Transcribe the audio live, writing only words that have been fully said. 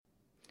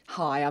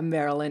Hi, I'm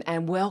Marilyn,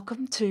 and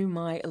welcome to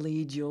my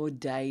Lead Your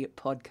Day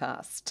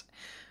podcast.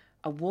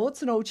 A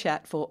warts and all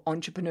chat for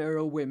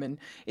entrepreneurial women.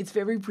 It's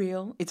very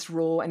real, it's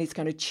raw, and it's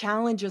going to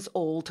challenge us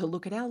all to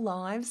look at our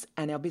lives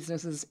and our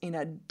businesses in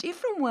a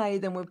different way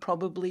than we've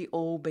probably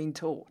all been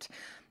taught.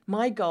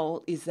 My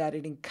goal is that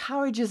it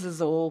encourages us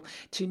all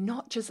to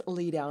not just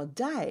lead our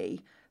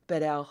day,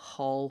 but our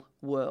whole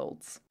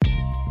worlds.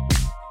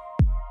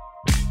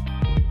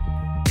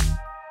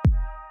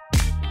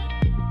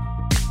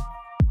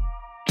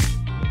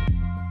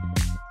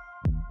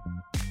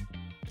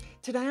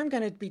 Today I'm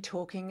going to be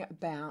talking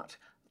about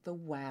the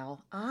WOW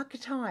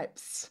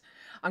archetypes.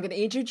 I'm going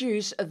to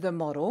introduce the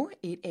model.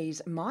 It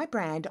is my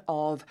brand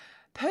of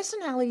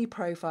personality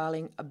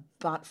profiling,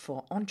 but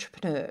for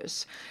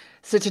entrepreneurs.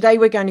 So today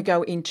we're going to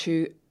go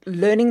into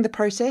learning the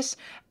process,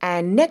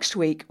 and next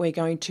week we're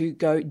going to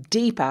go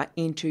deeper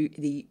into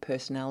the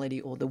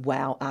personality or the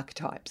WOW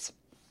archetypes.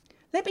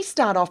 Let me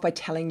start off by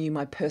telling you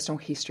my personal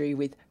history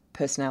with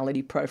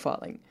personality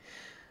profiling.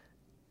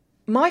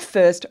 My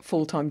first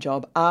full-time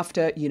job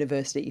after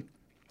university,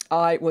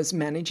 I was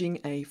managing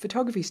a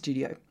photography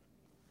studio.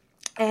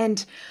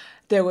 And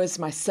there was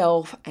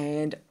myself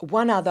and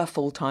one other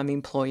full-time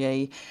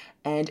employee,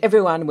 and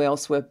everyone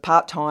else were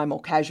part-time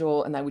or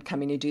casual, and they would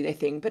come in and do their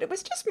thing. But it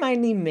was just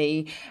mainly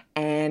me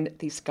and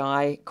this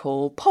guy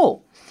called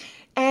Paul.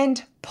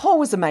 And Paul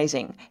was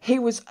amazing. He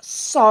was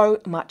so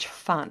much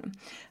fun.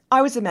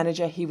 I was the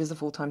manager, he was the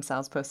full-time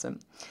salesperson.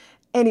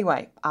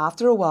 Anyway,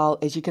 after a while,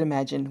 as you can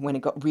imagine, when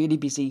it got really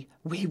busy,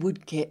 we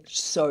would get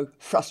so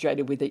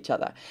frustrated with each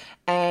other.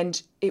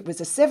 And it was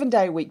a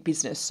 7-day-a-week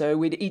business, so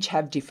we'd each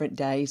have different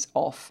days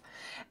off.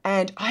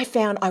 And I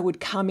found I would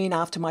come in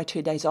after my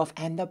 2 days off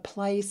and the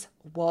place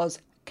was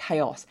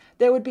chaos.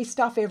 There would be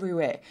stuff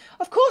everywhere.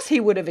 Of course, he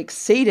would have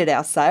exceeded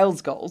our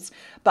sales goals,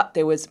 but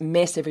there was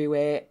mess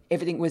everywhere.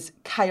 Everything was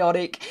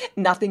chaotic.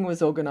 Nothing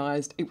was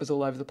organized. It was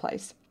all over the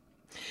place.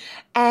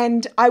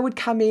 And I would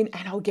come in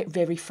and I would get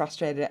very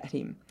frustrated at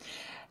him.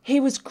 He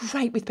was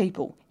great with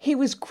people. He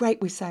was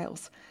great with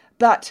sales.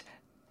 But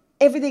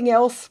everything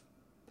else,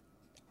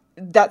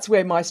 that's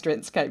where my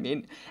strengths came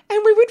in.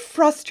 And we would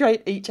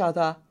frustrate each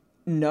other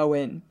no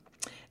end.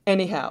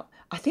 Anyhow,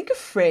 I think a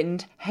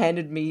friend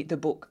handed me the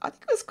book. I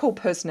think it was called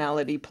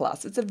Personality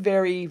Plus. It's a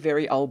very,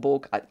 very old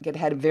book. It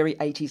had a very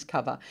 80s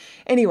cover.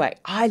 Anyway,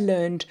 I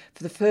learned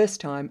for the first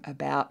time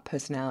about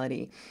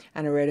personality,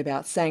 and I read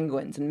about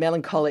sanguines and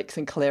melancholics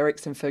and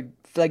cholerics and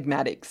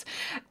phlegmatics.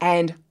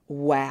 And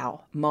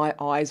wow, my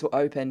eyes were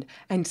opened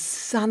and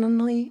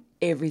suddenly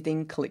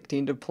everything clicked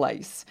into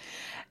place.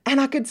 And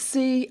I could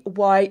see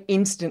why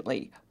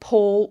instantly.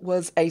 Paul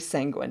was a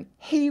sanguine.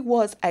 He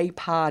was a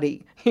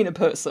party in a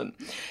person.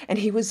 And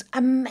he was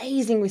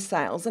amazing with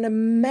sales and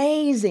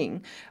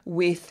amazing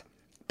with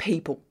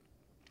people.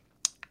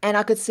 And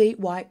I could see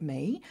why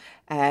me,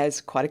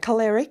 as quite a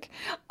choleric,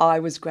 I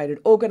was great at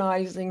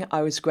organising,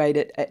 I was great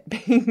at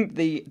being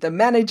the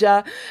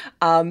manager,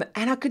 and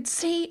I could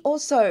see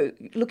also,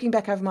 looking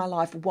back over my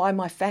life, why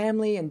my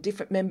family and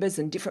different members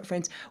and different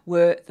friends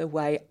were the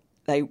way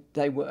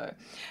they were.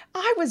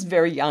 I was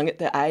very young at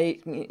the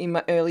age, in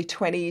my early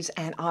 20s,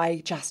 and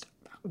I just,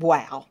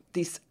 wow,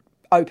 this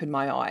opened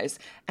my eyes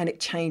and it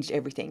changed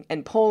everything.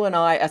 And Paul and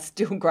I are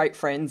still great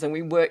friends, and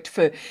we worked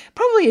for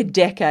probably a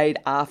decade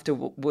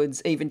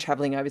afterwards, even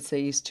travelling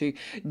overseas to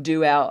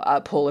do our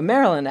Paul and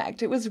Marilyn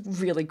act. It was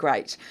really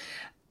great.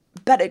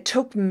 But it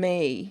took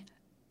me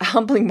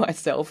humbling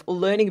myself,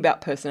 learning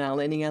about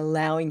personality, and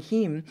allowing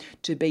him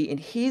to be in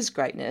his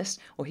greatness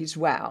or his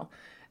wow,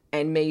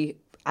 and me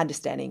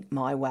understanding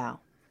my wow.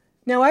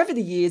 Now, over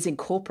the years in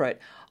corporate,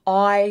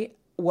 I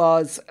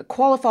was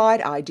qualified,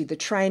 I did the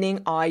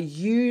training, I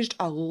used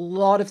a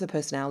lot of the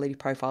personality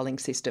profiling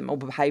system or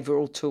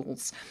behavioural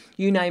tools.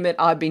 You name it,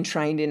 I've been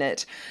trained in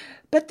it.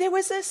 But there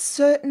was a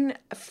certain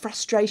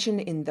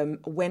frustration in them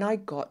when I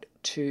got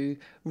to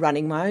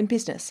running my own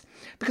business,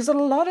 because a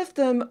lot of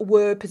them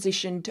were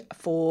positioned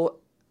for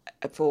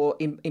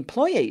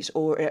employees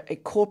or a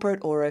corporate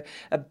or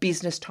a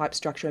business type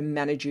structure, a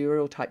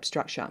managerial type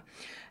structure.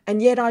 And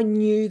yet I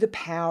knew the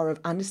power of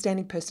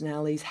understanding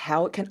personalities,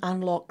 how it can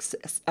unlock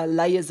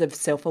layers of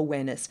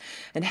self-awareness,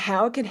 and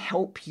how it can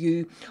help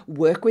you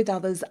work with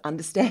others,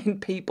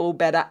 understand people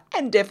better,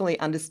 and definitely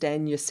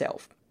understand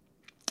yourself.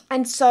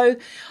 And so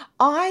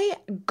I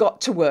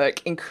got to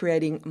work in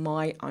creating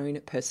my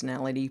own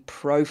personality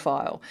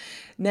profile.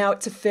 Now,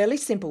 it's a fairly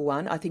simple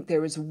one. I think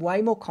there is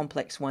way more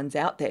complex ones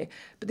out there.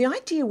 But the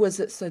idea was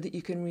that so that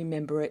you can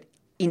remember it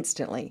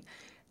instantly.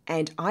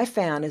 And I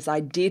found as I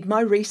did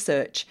my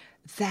research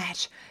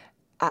that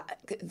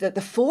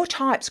the 4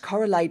 types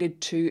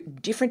correlated to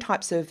different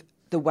types of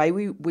the way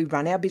we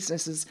run our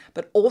businesses,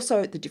 but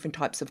also the different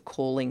types of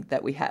calling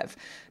that we have.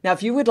 Now,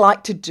 if you would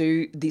like to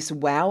do this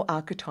WOW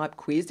archetype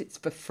quiz, it's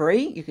for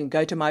free. You can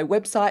go to my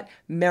website,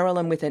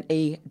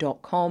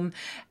 marilynwithane.com,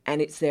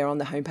 and it's there on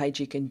the homepage.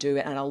 You can do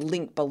it, and I'll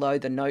link below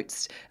the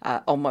notes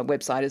on my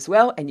website as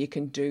well, and you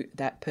can do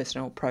that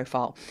personal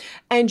profile.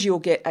 And you'll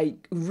get a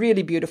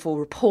really beautiful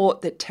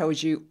report that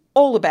tells you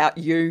all about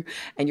you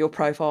and your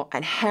profile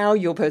and how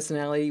your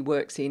personality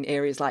works in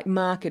areas like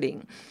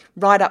marketing,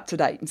 right up to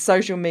date, in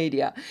social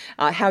media,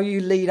 how you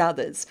lead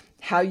others,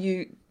 how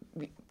you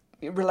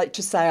relate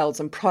to sales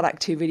and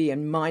productivity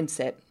and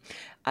mindset.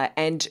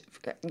 And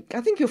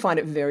I think you'll find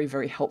it very,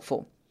 very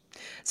helpful.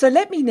 So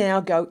let me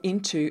now go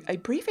into a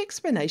brief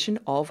explanation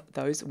of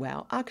those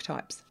WOW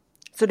archetypes.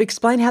 So to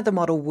explain how the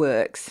model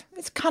works,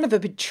 it's kind of a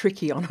bit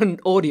tricky on an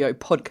audio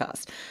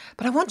podcast,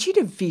 but I want you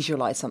to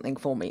visualize something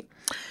for me.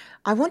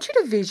 I want you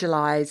to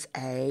visualize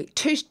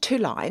two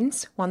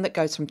lines, one that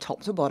goes from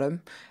top to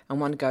bottom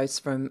and one goes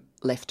from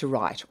left to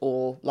right,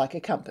 or like a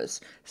compass,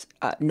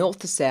 north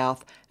to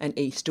south and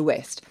east to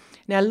west.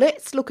 Now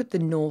let's look at the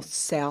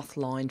north-south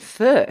line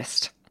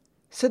first.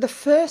 So the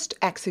first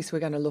axis we're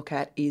going to look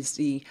at is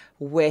the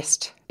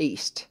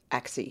west-east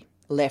axis,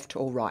 left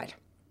or right.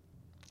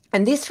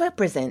 And this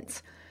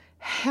represents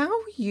how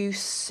you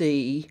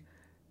see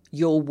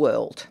your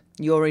world,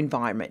 your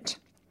environment.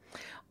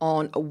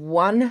 On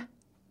one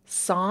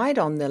side,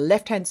 on the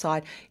left-hand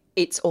side,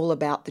 it's all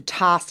about the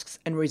tasks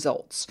and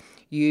results.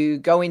 You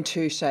go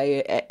into,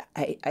 say,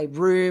 a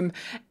room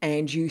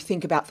and you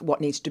think about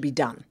what needs to be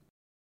done.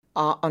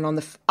 And on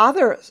the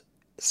other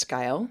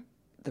scale,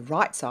 the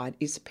right side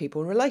is people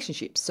and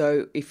relationships.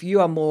 So if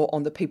you are more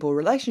on the people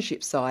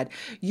relationship side,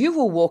 you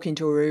will walk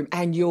into a room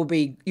and you'll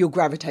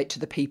gravitate to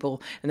the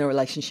people and the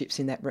relationships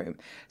in that room.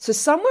 So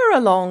somewhere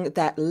along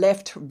that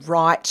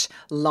left-right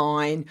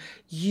line,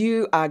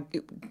 your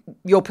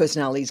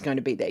personality is going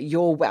to be there.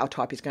 Your WOW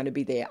type is going to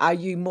be there. Are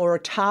you more a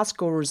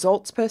task or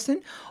results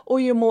person, or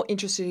you're more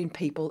interested in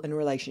people and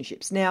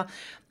relationships? Now,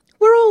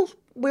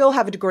 we all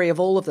have a degree of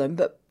all of them,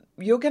 but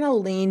you're going to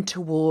lean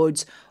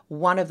towards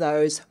one of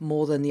those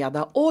more than the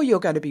other, or you're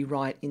going to be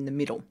right in the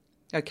middle.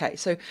 Okay,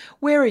 so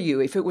where are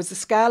you? If it was a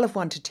scale of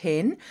 1 to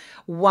 10,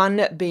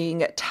 1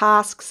 being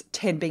tasks,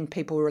 10 being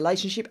people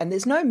relationship, and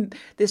there's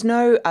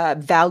no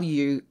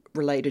value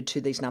related to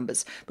these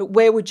numbers, but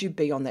where would you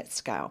be on that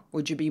scale?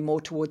 Would you be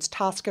more towards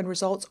task and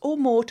results, or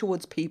more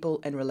towards people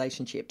and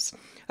relationships?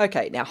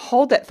 Okay, now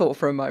hold that thought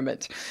for a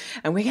moment,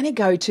 and we're going to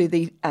go to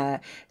the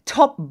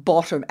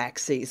top-bottom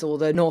axes, or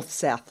the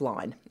north-south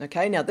line.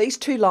 Okay, now these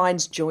two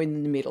lines join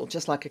in the middle,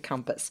 just like a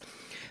compass.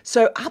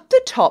 So up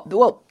the top,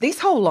 well, this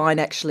whole line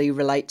actually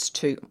relates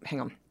to,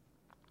 hang on.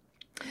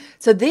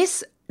 So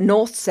this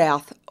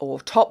north-south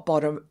or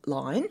top-bottom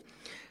line,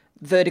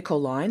 vertical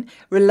line,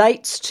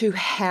 relates to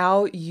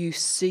how you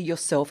see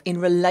yourself in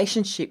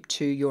relationship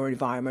to your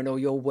environment or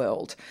your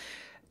world.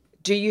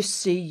 Do you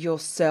see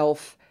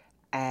yourself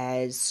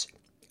as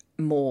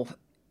more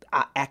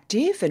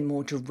active and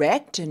more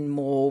direct and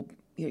more,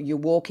 you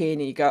walk in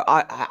and you go,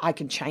 I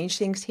can change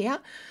things here?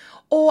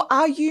 Or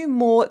are you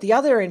more at the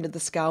other end of the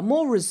scale,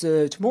 more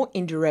reserved, more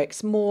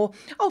indirect, more,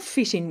 I'll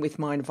fit in with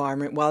my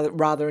environment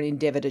rather than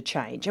endeavour to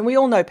change? And we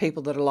all know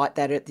people that are like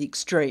that at the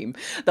extreme.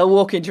 They'll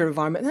walk into an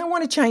environment and they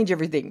want to change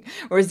everything,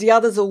 whereas the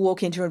others will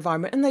walk into an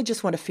environment and they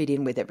just want to fit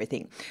in with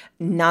everything.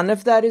 None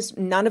of those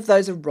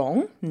are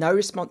wrong. No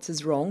response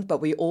is wrong, but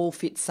we all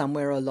fit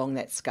somewhere along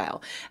that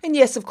scale. And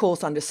yes, of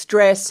course, under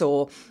stress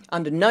or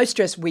under no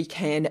stress, we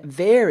can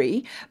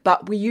vary,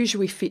 but we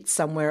usually fit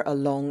somewhere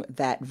along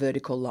that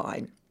vertical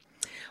line.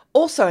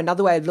 Also,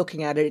 another way of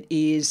looking at it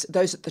is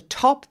those at the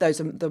top,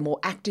 those are the more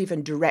active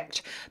and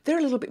direct. They're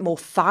a little bit more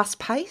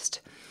fast-paced.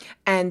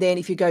 And then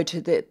if you go to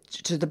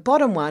the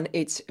bottom one,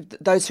 it's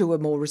those who are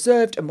more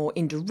reserved and more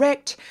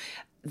indirect.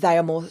 They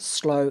are more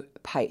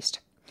slow-paced.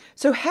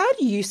 So how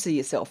do you see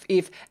yourself?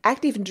 If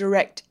active and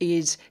direct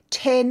is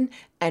 10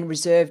 and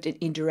reserved and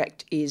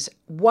indirect is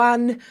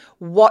 1,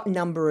 what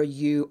number are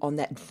you on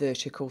that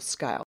vertical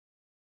scale?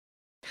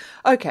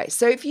 Okay,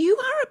 so if you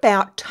are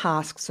about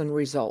tasks and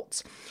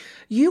results,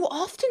 you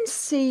often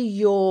see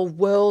your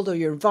world or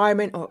your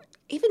environment or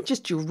even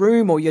just your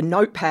room or your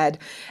notepad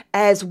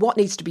as what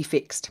needs to be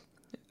fixed.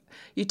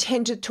 You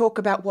tend to talk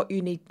about what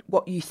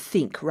you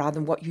think rather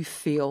than what you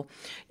feel.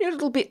 You're a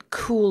little bit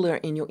cooler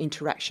in your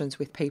interactions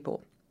with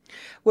people.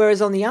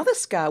 Whereas on the other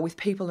scale, with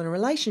people and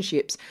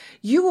relationships,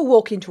 you will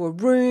walk into a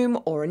room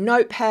or a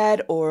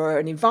notepad or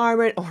an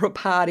environment or a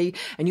party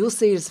and you'll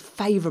see it as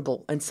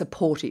favourable and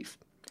supportive.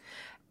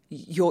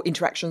 Your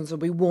interactions will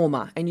be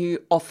warmer and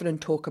you often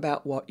talk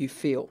about what you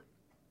feel.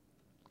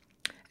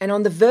 And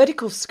on the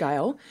vertical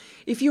scale,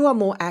 if you are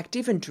more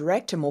active and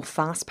direct and more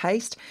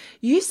fast-paced,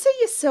 you see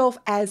yourself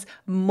as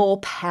more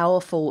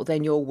powerful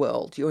than your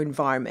world, your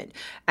environment,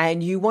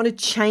 and you want to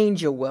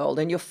change your world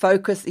and your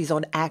focus is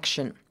on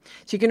action.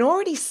 So you can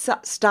already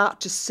start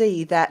to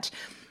see that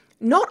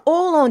not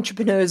all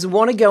entrepreneurs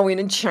want to go in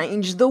and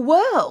change the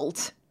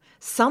world.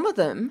 Some of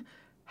them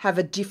have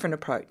a different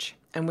approach.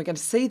 And we're going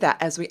to see that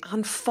as we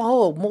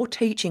unfold more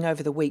teaching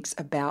over the weeks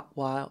about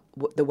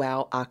the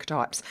WOW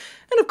archetypes.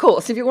 And of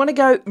course, if you want to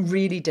go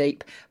really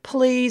deep,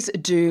 please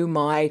do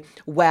my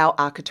WOW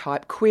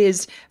archetype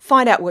quiz.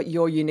 Find out what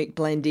your unique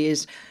blend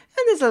is.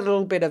 And there's a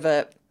little bit of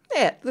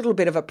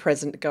a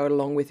present to go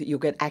along with it. You'll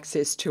get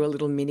access to a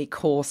little mini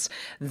course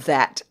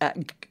that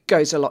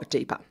goes a lot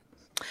deeper.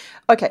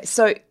 Okay,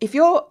 so if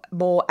you're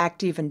more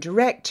active and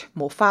direct,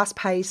 more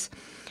fast-paced,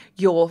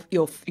 your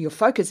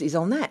focus is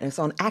on that. It's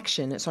on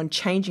action. It's on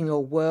changing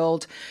your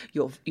world.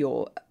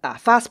 You're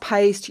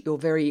fast-paced. You're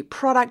very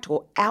product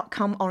or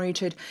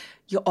outcome-oriented.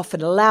 You're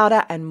often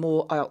louder and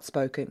more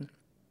outspoken.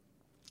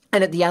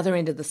 And at the other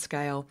end of the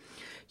scale,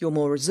 you're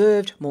more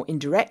reserved, more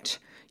indirect.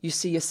 You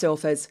see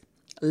yourself as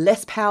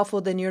less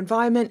powerful than your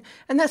environment,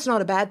 and that's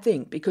not a bad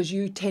thing because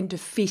you tend to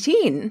fit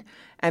in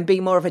and be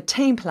more of a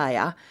team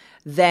player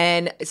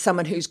than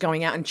someone who's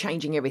going out and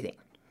changing everything.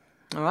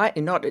 All right,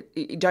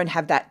 you don't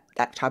have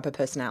that type of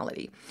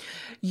personality.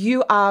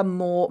 You are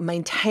more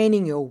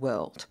maintaining your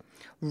world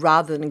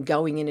rather than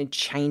going in and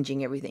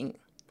changing everything.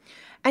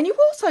 And you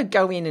also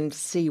go in and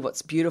see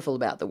what's beautiful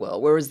about the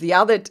world, whereas the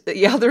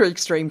other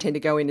extreme tend to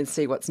go in and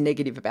see what's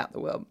negative about the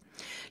world.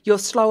 You're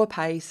slower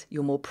pace,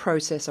 you're more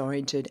process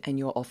oriented, and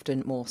you're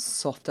often more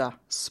softer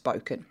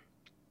spoken.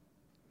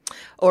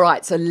 All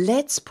right, so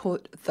let's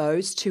put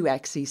those two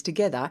axes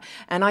together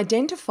and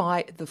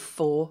identify the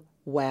 4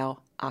 WOW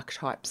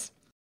archetypes.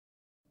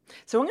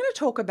 So I'm going to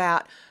talk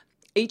about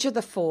each of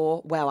the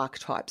 4 WOW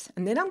archetypes,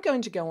 and then I'm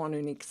going to go on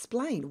and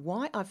explain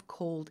why I've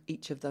called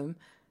each of them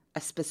a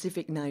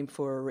specific name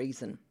for a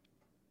reason.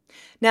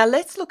 Now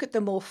let's look at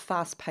the more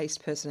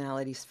fast-paced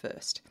personalities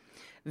first.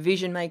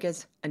 Vision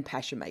makers and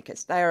passion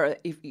makers. They are,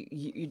 if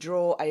you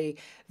draw a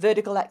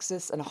vertical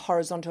axis and a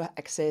horizontal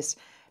axis,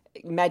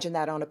 imagine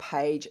that on a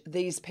page,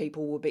 these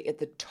people will be at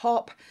the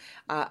top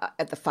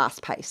at the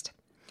fast-paced.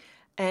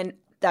 And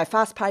they're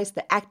fast-paced,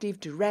 they're active,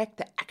 direct,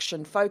 they're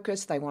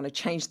action-focused, they want to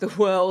change the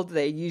world,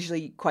 they're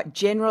usually quite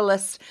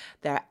generalist,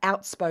 they're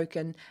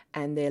outspoken,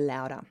 and they're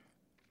louder.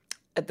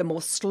 At the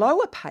more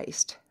slower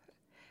paced,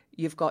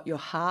 you've got your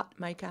heart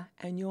maker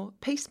and your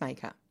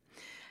peacemaker.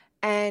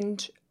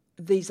 And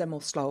these are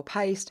more slower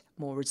paced,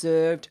 more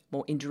reserved,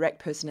 more indirect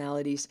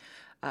personalities,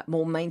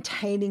 more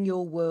maintaining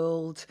your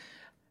world,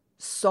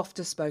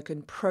 softer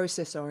spoken,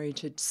 process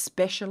oriented,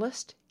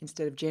 specialist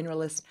instead of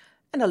generalist,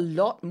 and a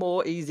lot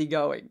more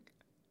easygoing.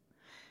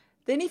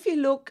 Then if you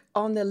look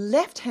on the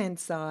left-hand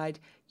side,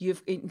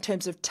 in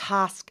terms of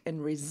task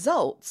and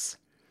results,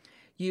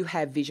 you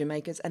have vision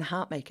makers and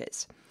heart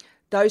makers.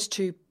 Those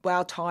 2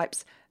 WOW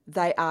types,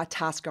 they are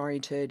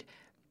task-oriented.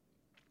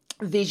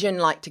 Vision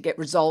like to get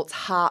results,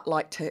 heart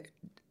like to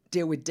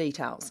deal with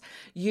details.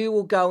 You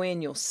will go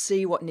in, you'll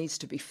see what needs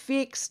to be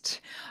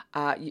fixed,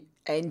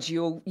 and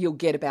you'll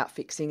get about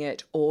fixing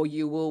it, or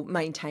you will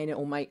maintain it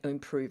or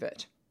improve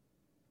it.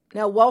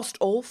 Now, whilst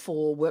all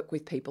 4 work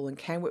with people and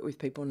can work with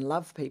people and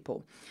love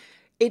people,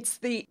 it's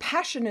the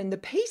passion and the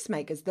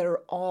peacemakers that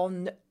are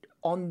on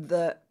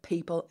the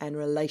people and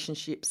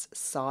relationships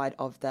side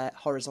of the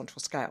horizontal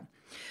scale.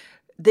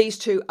 These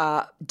 2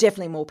 are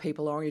definitely more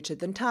people-oriented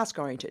than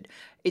task-oriented.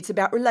 It's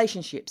about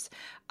relationships,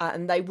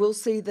 and they will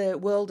see the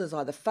world as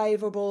either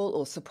favourable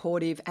or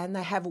supportive, and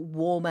they have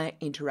warmer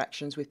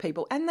interactions with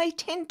people, and they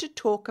tend to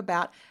talk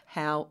about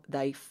how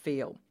they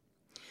feel.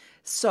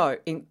 So,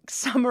 in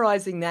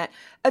summarising that,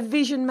 a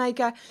vision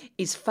maker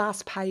is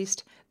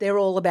fast-paced. They're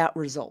all about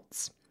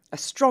results. A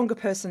stronger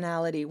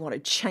personality, want to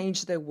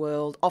change their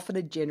world, often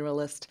a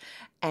generalist,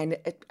 and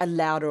a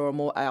louder or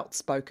more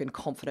outspoken,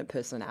 confident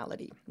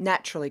personality.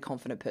 Naturally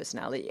confident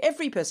personality.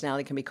 Every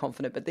personality can be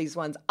confident, but these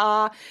ones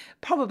are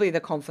probably the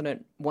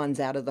confident ones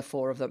out of the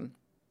 4 of them.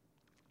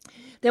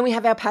 Then we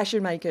have our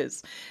passion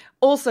makers,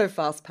 also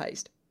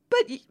fast-paced.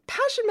 But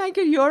passion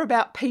maker, you're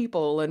about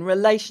people and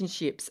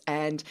relationships,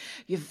 and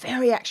you're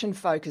very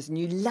action-focused, and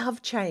you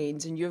love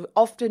change, and you're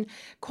often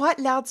quite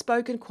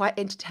loud-spoken, quite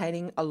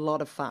entertaining, a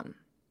lot of fun.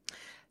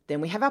 Then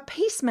we have our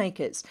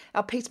peacemakers.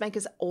 Our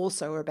peacemakers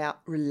also are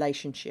about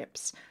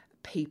relationships,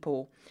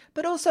 people,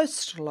 but also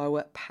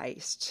slower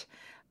paced.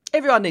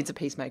 Everyone needs a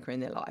peacemaker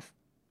in their life.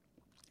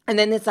 And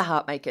then there's the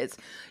heart makers.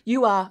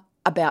 You are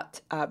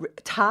about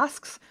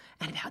tasks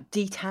and about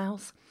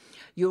details.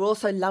 You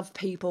also love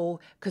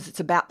people because it's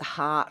about the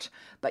heart,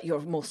 but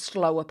you're more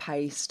slower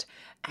paced,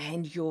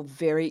 and you're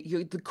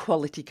the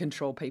quality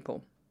control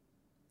people.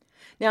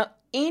 Now,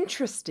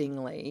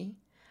 interestingly,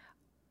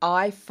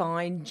 I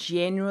find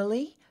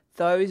generally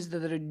those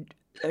that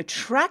are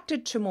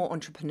attracted to more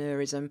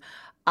entrepreneurism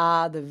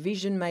are the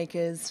vision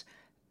makers,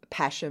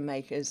 passion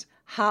makers,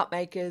 heart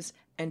makers,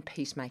 and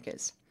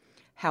peacemakers.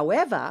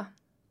 However,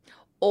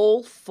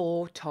 all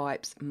 4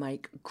 types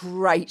make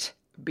great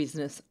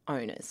business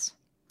owners.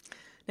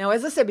 Now,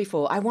 as I said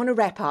before, I want to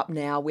wrap up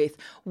now with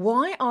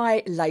why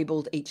I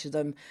labelled each of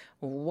them,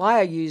 why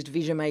I used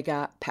vision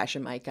maker,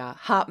 passion maker,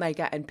 heart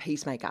maker, and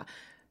peacemaker.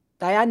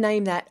 They are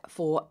named that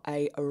for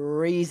a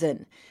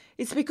reason.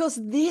 It's because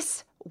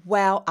this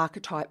WOW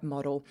archetype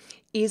model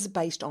is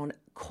based on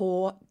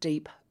core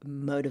deep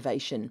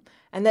motivation,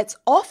 and that's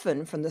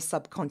often from the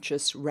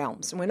subconscious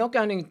realms. And we're not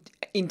going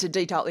into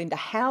detail into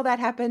how that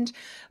happened,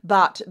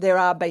 but there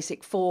are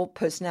basic 4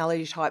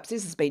 personality types.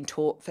 This has been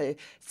taught for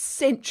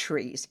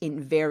centuries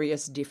in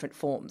various different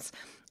forms.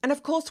 And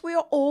of course, we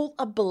are all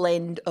a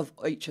blend of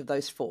each of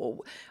those four.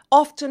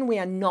 Often we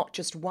are not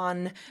just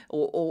one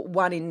or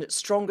one in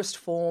strongest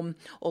form,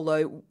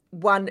 although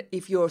one,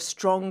 if you're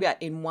stronger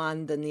in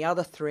one than the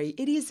other three,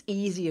 it is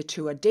easier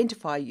to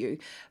identify you,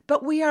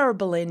 but we are a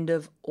blend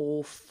of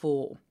all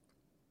four.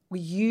 We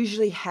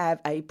usually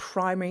have a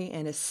primary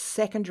and a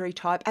secondary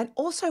type, and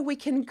also we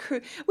can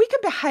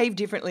behave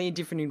differently in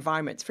different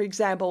environments. For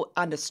example,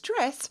 under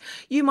stress,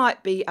 you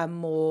might be a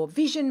more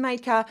vision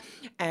maker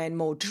and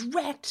more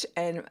direct,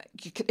 and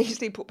you can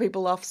easily put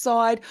people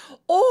offside,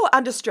 or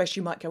under stress,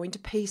 you might go into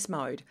peace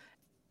mode.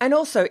 And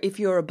also, if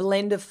you're a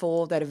blend of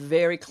four that are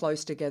very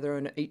close together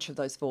in each of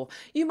those four,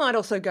 you might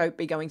also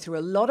be going through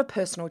a lot of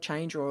personal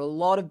change or a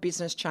lot of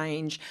business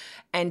change,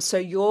 and so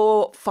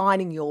you're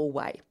finding your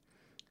way.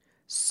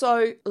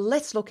 So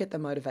let's look at the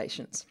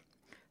motivations.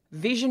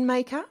 Vision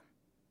maker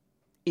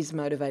is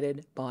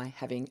motivated by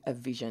having a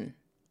vision.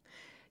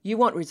 You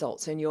want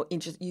results and you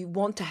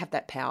want to have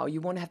that power,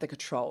 you want to have the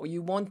control,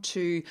 you want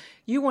to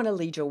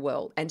lead your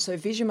world. And so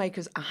vision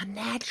makers are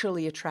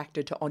naturally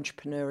attracted to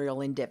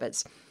entrepreneurial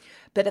endeavors.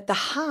 But at the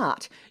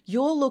heart,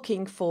 you're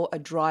looking for a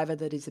driver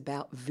that is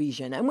about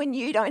vision. And when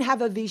you don't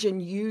have a vision,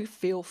 you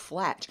feel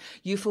flat,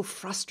 you feel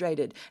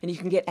frustrated, and you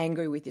can get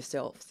angry with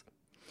yourselves.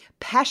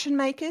 Passion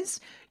makers,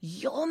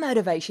 your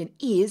motivation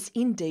is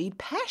indeed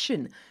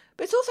passion,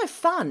 but it's also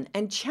fun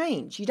and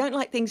change. You don't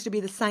like things to be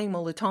the same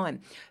all the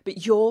time,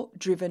 but you're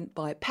driven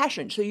by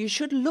passion. So you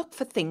should look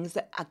for things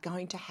that are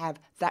going to have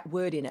that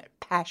word in it,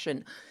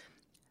 passion.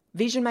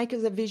 Vision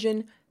makers are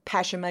vision,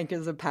 passion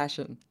makers are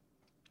passion.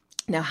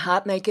 Now,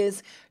 heart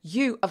makers,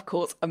 you, of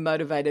course, are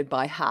motivated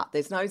by heart.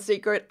 There's no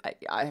secret.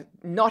 I've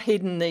not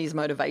hidden these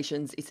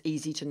motivations. It's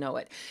easy to know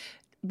it.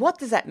 What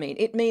does that mean?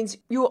 It means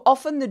you're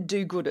often the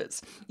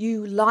do-gooders.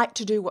 You like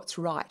to do what's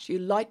right. You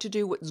like to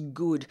do what's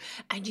good.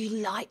 And you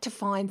like to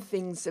find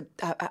things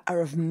that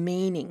are of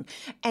meaning.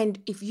 And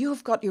if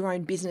you've got your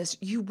own business,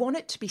 you want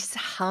it to be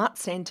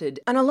heart-centered.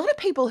 And a lot of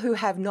people who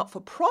have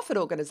not-for-profit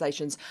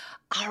organizations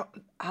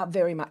are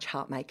very much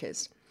heart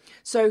makers.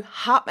 So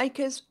heart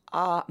makers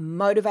are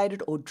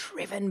motivated or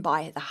driven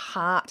by the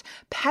heart.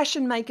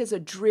 Passion makers are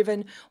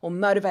driven or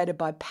motivated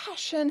by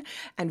passion.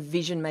 And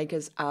vision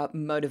makers are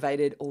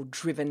motivated or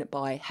driven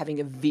by having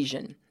a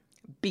vision,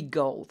 big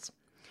goals.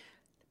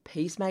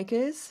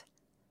 Peacemakers,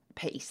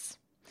 peace.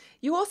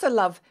 You also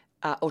love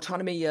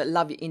autonomy, you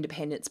love your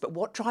independence, but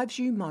what drives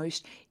you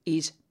most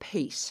is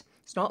peace.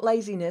 It's not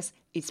laziness,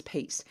 it's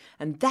peace.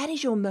 And that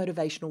is your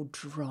motivational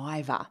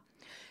driver.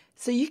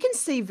 So you can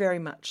see very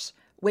much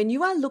when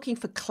you are looking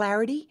for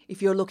clarity, if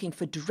you're looking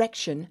for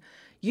direction,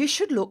 you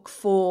should look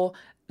for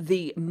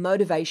the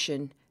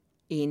motivation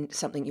in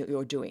something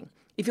you're doing.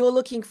 If you're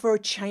looking for a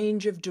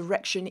change of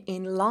direction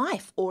in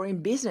life or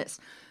in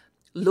business,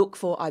 look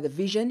for either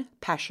vision,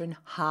 passion,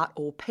 heart,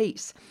 or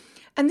peace.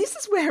 And this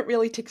is where it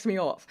really ticks me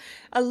off.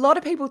 A lot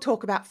of people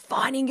talk about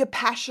finding your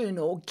passion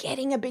or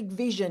getting a big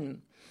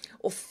vision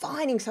or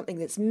finding something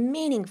that's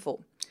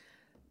meaningful.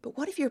 But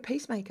what if you're a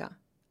peacemaker?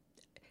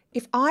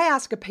 If I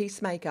ask a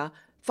peacemaker,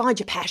 find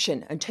your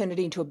passion and turn it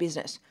into a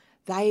business,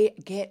 they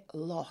get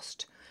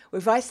lost. Or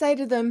if I say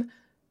to them,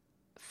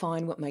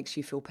 find what makes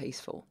you feel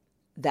peaceful,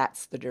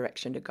 that's the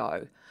direction to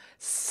go.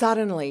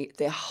 Suddenly,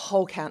 their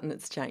whole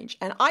countenance change.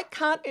 And I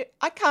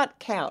can't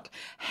count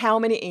how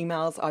many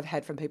emails I've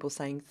had from people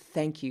saying,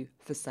 thank you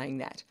for saying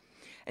that.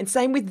 And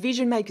same with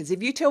vision makers.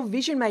 If you tell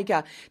vision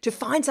maker to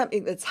find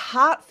something that's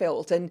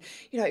heartfelt and,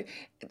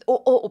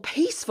 or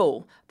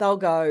peaceful, they'll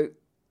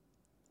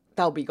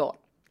be gone.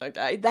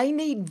 Okay, they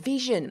need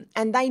vision,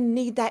 and they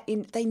need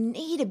they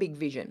need a big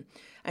vision.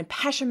 And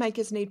passion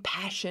makers need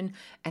passion,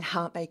 and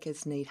heart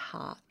makers need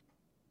heart.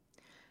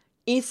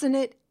 Isn't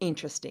it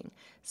interesting?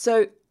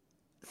 So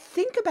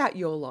think about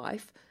your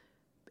life,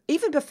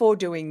 even before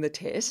doing the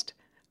test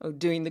or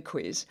doing the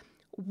quiz.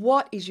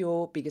 What is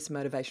your biggest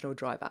motivational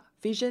driver?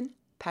 Vision,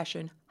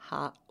 passion,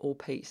 heart, or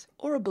peace,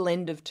 or a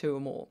blend of two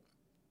or more?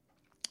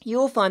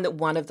 You'll find that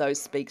one of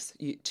those speaks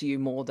to you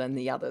more than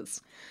the others.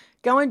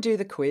 Go and do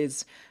the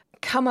quiz.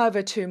 Come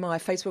over to my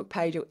Facebook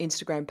page or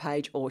Instagram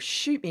page, or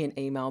shoot me an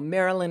email,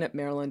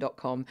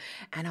 marilyn@marilyn.com,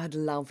 and I'd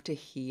love to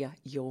hear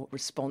your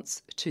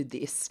response to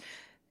this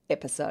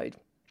episode.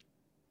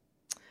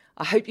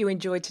 I hope you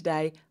enjoyed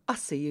today. I'll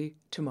see you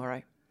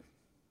tomorrow.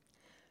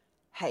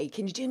 Hey,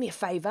 can you do me a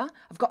favour?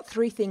 I've got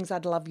 3 things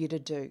I'd love you to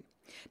do.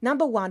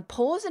 Number 1,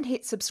 pause and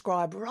hit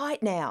subscribe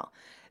right now.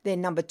 Then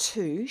number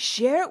 2,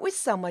 share it with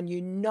someone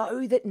you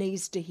know that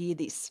needs to hear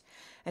this.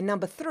 And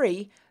number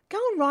 3, go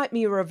and write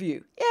me a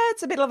review. Yeah,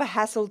 it's a bit of a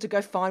hassle to go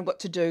find what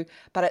to do,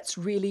 but it's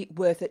really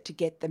worth it to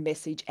get the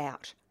message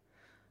out.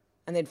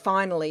 And then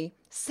finally,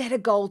 set a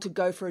goal to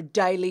go for a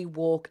daily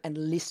walk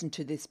and listen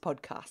to this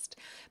podcast,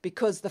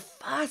 because the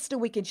faster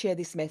we can share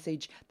this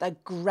message, the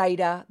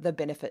greater the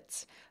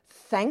benefits.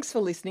 Thanks for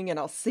listening, and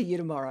I'll see you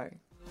tomorrow.